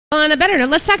on a better note,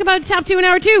 let's talk about top 2 in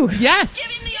hour 2. Yes.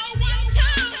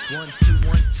 One,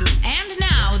 two. And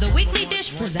now the Weekly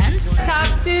Dish presents Top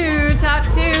 2.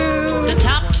 the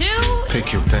top 2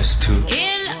 Pick your best two.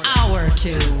 in hour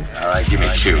 2. All right, give me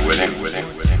two with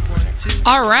it.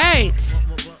 All right.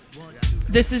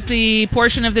 This is the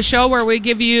portion of the show where we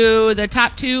give you the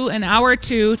top 2 in hour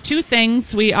 2, 2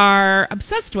 things we are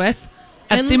obsessed with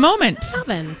at the moment.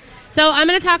 Lovin'. So I'm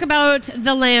going to talk about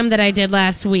the lamb that I did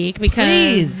last week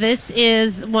because this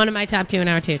is one of my top 2 in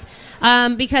hour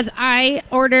 2s. Because I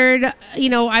ordered,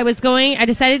 I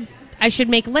decided I should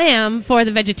make lamb for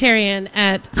the vegetarian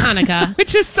at Hanukkah.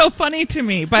 Which is so funny to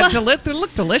me, but they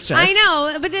look delicious. I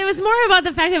know, but it was more about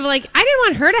the fact of I didn't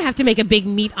want her to have to make a big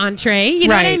meat entree. You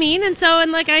know what I mean? And so,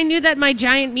 I knew that my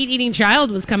giant meat-eating child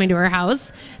was coming to her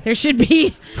house. There should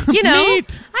be, meat. I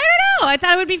don't know. I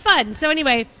thought it would be fun. So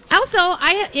anyway, also,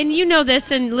 and you know this,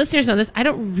 and listeners know this, I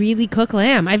don't really cook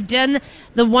lamb. I've done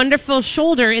the wonderful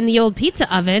shoulder in the old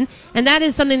pizza oven, and that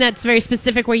is something that's very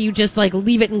specific where you just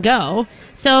leave it and go.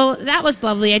 So that was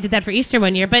lovely. I did that for Easter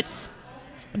one year, but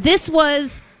this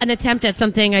was an attempt at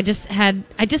something. I just had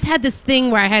this thing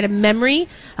where I had a memory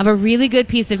of a really good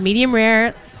piece of medium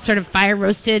rare, sort of fire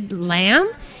roasted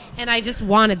lamb. And I just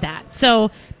wanted that.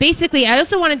 So basically, I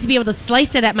also wanted to be able to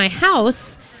slice it at my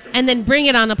house and then bring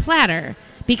it on a platter.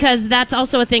 Because that's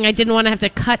also a thing. I didn't want to have to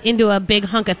cut into a big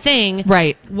hunk of thing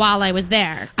while I was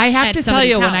there. I have to tell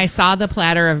you, house. when I saw the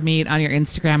platter of meat on your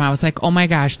Instagram, I was like, oh my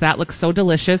gosh, that looks so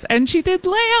delicious. And she did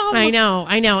lamb. I know.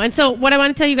 And so what I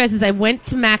want to tell you guys is I went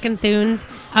to Mac and Thunes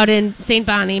out in St.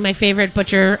 Bonnie, my favorite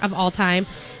butcher of all time.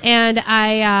 And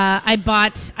I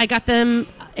got them,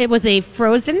 it was a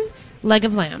frozen leg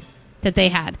of lamb that they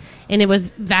had, and it was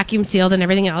vacuum sealed and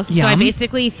everything else. Yum. So I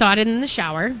basically thawed it in the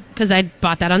shower because I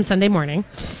bought that on Sunday morning,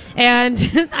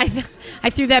 and I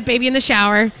threw that baby in the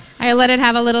shower. I let it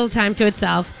have a little time to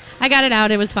itself. I got it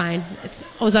out. It was fine. It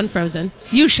was unfrozen.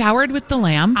 You showered with the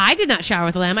lamb? I did not shower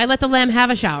with the lamb. I let the lamb have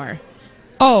a shower.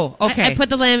 Oh, okay. I put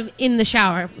the lamb in the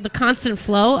shower. The constant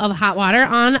flow of hot water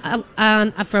on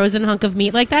a frozen hunk of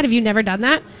meat like that. Have you never done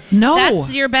that? No.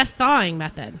 That's your best thawing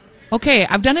method. Okay,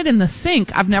 I've done it in the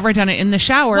sink. I've never done it in the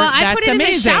shower. Well, I That's put it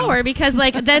amazing. in the shower because,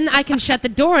 then I can shut the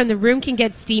door and the room can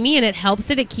get steamy and it helps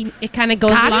it. It kind of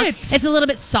goes along. It's a little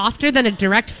bit softer than a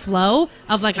direct flow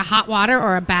of a hot water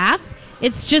or a bath.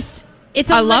 It's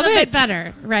a little bit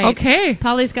better, right? Okay.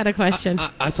 Polly's got a question.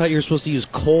 I thought you were supposed to use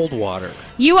cold water.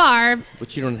 You are.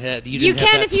 But you don't have. You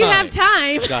can if you have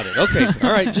time. Got it. Okay.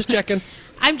 All right. Just checking.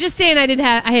 I'm just saying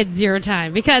I had zero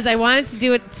time because I wanted to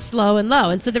do it slow and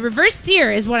low. And so the reverse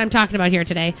sear is what I'm talking about here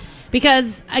today.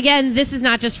 Because, again, this is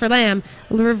not just for lamb.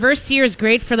 The reverse sear is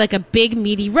great for a big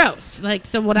meaty roast.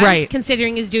 So what I'm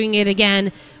considering is doing it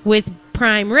again with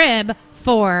prime rib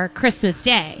for Christmas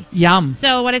Day. Yum.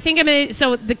 So what I think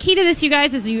so the key to this, you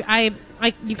guys, is you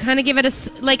kind of give it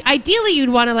ideally you'd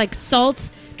want to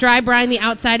salt, dry brine the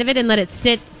outside of it and let it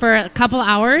sit for a couple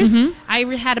hours. Mm-hmm. I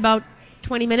had about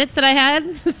 20 minutes that I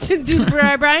had to do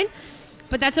dry brine,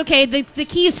 but that's okay. The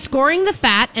key is scoring the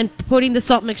fat and putting the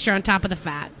salt mixture on top of the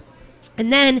fat.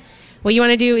 And then what you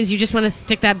want to do is you just want to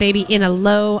stick that baby in a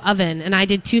low oven. And I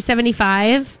did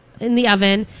 275 in the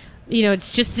oven.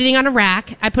 It's just sitting on a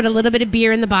rack. I put a little bit of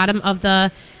beer in the bottom of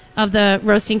the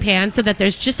roasting pan so that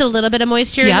there's just a little bit of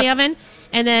moisture in the oven.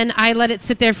 And then I let it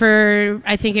sit there for,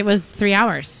 I think it was 3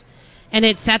 hours. And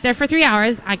it sat there for 3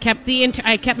 hours. I kept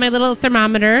my little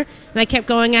thermometer, and I kept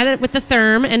going at it with the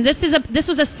therm. And this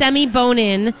was a semi bone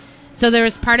in, so there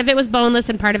was part of it was boneless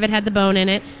and part of it had the bone in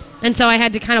it. And so I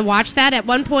had to kind of watch that. At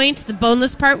one point, the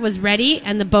boneless part was ready,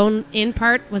 and the bone in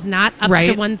part was not up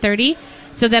to 130.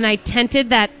 So then I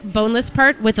tented that boneless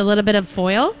part with a little bit of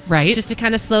foil, just to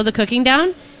kind of slow the cooking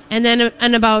down. And then,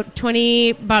 about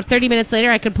 30 minutes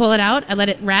later, I could pull it out. I let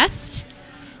it rest,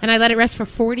 and I let it rest for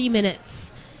 40 minutes.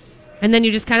 And then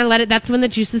you just kind of let it, that's when the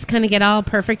juices kind of get all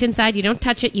perfect inside. You don't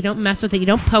touch it. You don't mess with it. You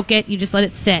don't poke it. You just let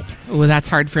it sit. Oh, that's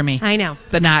hard for me. I know.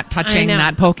 The not touching,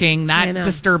 not poking, not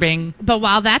disturbing. But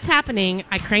while that's happening,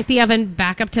 I cranked the oven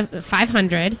back up to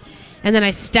 500. And then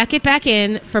I stuck it back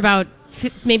in for about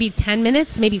maybe 10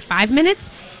 minutes, maybe 5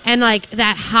 minutes. And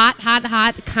that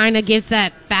hot kind of gives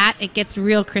that fat. It gets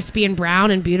real crispy and brown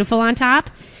and beautiful on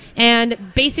top.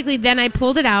 And basically then I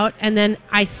pulled it out and then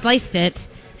I sliced it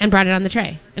and brought it on the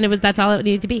tray. And that's all it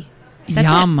needed to be. That's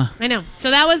Yum. It. I know. So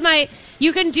that was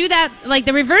you can do that.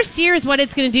 The reverse sear is what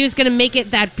it's going to do. Is going to make it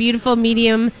that beautiful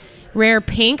medium rare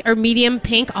pink or medium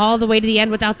pink all the way to the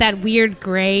end without that weird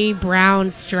gray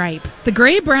brown stripe. The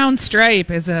gray brown stripe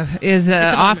is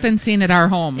often seen at our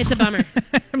home. It's a bummer.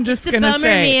 I'm just going to say. It's a bummer,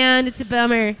 man. It's a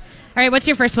bummer. All right, what's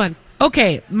your first one?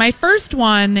 Okay, my first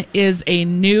one is a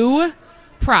new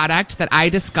product that I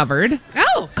discovered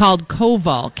Oh. called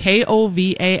Koval,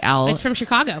 Koval. It's from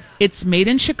Chicago. It's made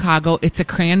in Chicago. It's a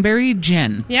cranberry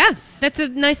gin. Yeah. That's a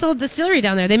nice little distillery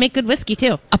down there. They make good whiskey,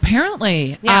 too.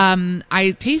 Apparently. Yeah.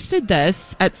 I tasted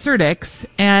this at Surdyk's,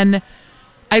 and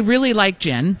I really like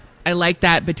gin. I like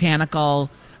that botanical.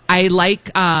 I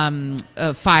like 5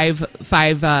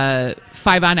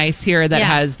 on Ice here that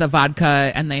has the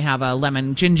vodka, and they have a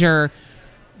lemon ginger.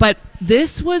 But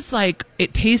this was like,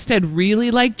 it tasted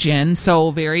really like gin,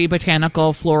 so very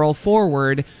botanical, floral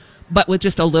forward, but with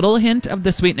just a little hint of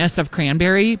the sweetness of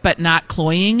cranberry, but not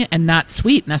cloying and not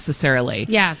sweet necessarily.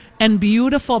 Yeah. And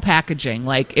beautiful packaging.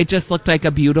 Like, it just looked like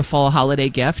a beautiful holiday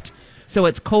gift. So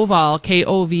it's Koval,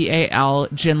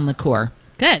 Koval gin liqueur.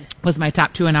 Good. Was my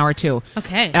top 2 in hour 2.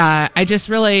 Okay. I just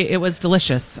really, it was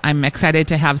delicious. I'm excited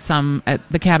to have some at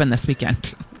the cabin this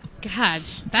weekend.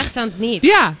 Gosh, that sounds neat.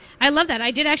 Yeah. I love that. I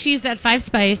did actually use that 5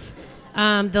 spice,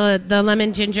 the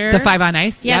lemon ginger. The 5 on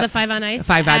Ice? Yeah, Yep. the 5 on Ice.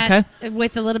 5 vodka.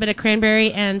 With a little bit of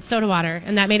cranberry and soda water.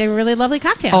 And that made a really lovely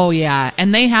cocktail. Oh, yeah.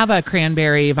 And they have a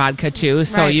cranberry vodka, too,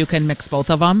 so Right. you can mix both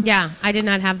of them. Yeah, I did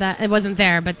not have that. It wasn't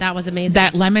there, but that was amazing.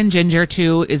 That lemon ginger,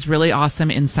 too, is really awesome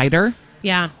in cider.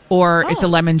 Yeah. Or it's Oh. a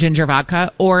lemon ginger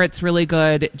vodka. Or it's really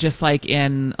good just like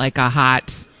in like a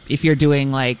hot, if you're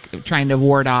doing like trying to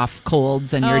ward off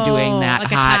colds and you're doing that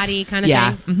like hot. a toddy kind of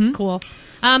yeah. thing. Mhm. Cool.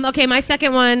 Okay, my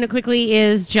second one quickly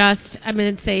is just, I'm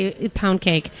going to say pound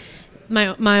cake.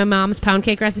 My mom's pound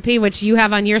cake recipe, which you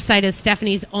have on your site, is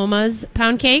Stephanie's Oma's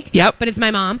pound cake. Yep. But it's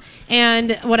my mom.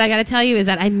 And what I got to tell you is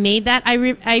that I made that.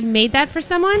 I made that for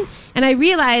someone, and I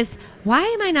realized, why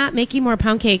am I not making more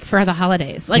pound cake for the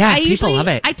holidays? Like, Yeah, I people usually love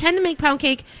it. I tend to make pound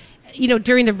cake,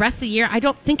 during the rest of the year. I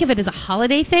don't think of it as a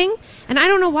holiday thing, and I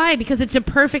don't know why, because it's a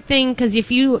perfect thing. Because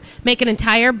if you make an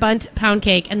entire bundt pound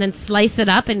cake and then slice it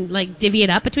up and like divvy it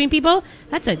up between people,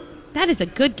 that is a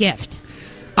good gift.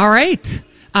 All right.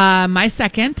 My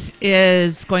second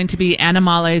is going to be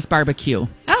Animale's barbecue.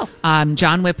 Oh.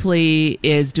 John Whipley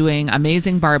is doing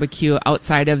amazing barbecue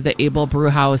outside of the Able Brew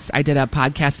House. I did a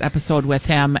podcast episode with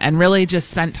him and really just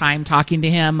spent time talking to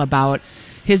him about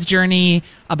his journey,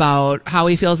 about how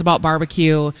he feels about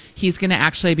barbecue. He's going to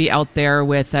actually be out there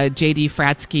with JD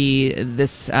Fratsky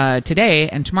this today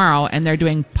and tomorrow, and they're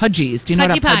doing pudgies. Do you know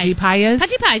what a pudgy pie is?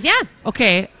 Pudgy pies, yeah.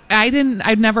 Okay. I've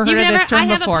never heard of this term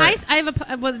before. I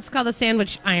have it's called a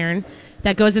sandwich iron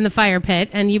that goes in the fire pit,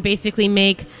 and you basically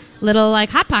make little like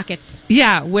hot pockets.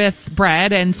 Yeah, with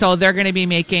bread, and so they're going to be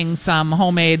making some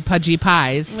homemade pudgy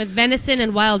pies With venison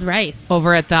and wild rice.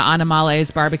 over at the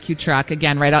Animale's barbecue truck,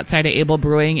 again, right outside of Able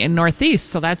Brewing in Northeast.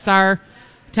 So that's our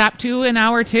top 2 in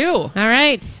hour 2. All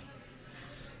right.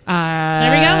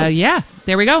 There we go. Yeah,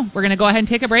 there we go. We're going to go ahead and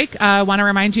take a break. Want to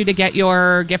remind you to get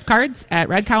your gift cards at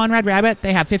Red Cow and Red Rabbit.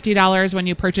 They have $50 when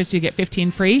you purchase. You get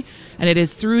 15 free, and it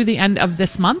is through the end of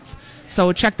this month.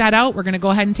 So check that out. We're going to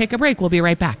go ahead and take a break. We'll be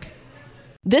right back.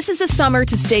 This is a summer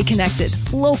to stay connected,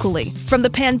 locally. From the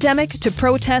pandemic to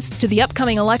protests to the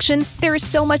upcoming election, there is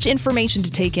so much information to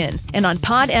take in. And on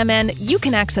PodMN, you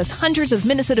can access hundreds of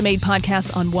Minnesota-made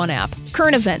podcasts on one app.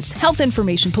 Current events, health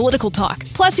information, political talk.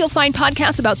 Plus, you'll find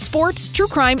podcasts about sports, true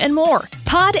crime, and more.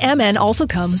 PodMN also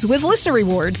comes with listener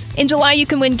rewards. In July, you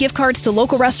can win gift cards to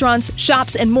local restaurants,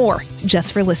 shops, and more,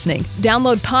 just for listening.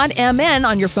 Download PodMN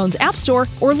on your phone's app store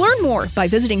or learn more by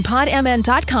visiting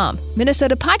podmn.com.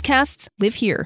 Minnesota podcasts live here.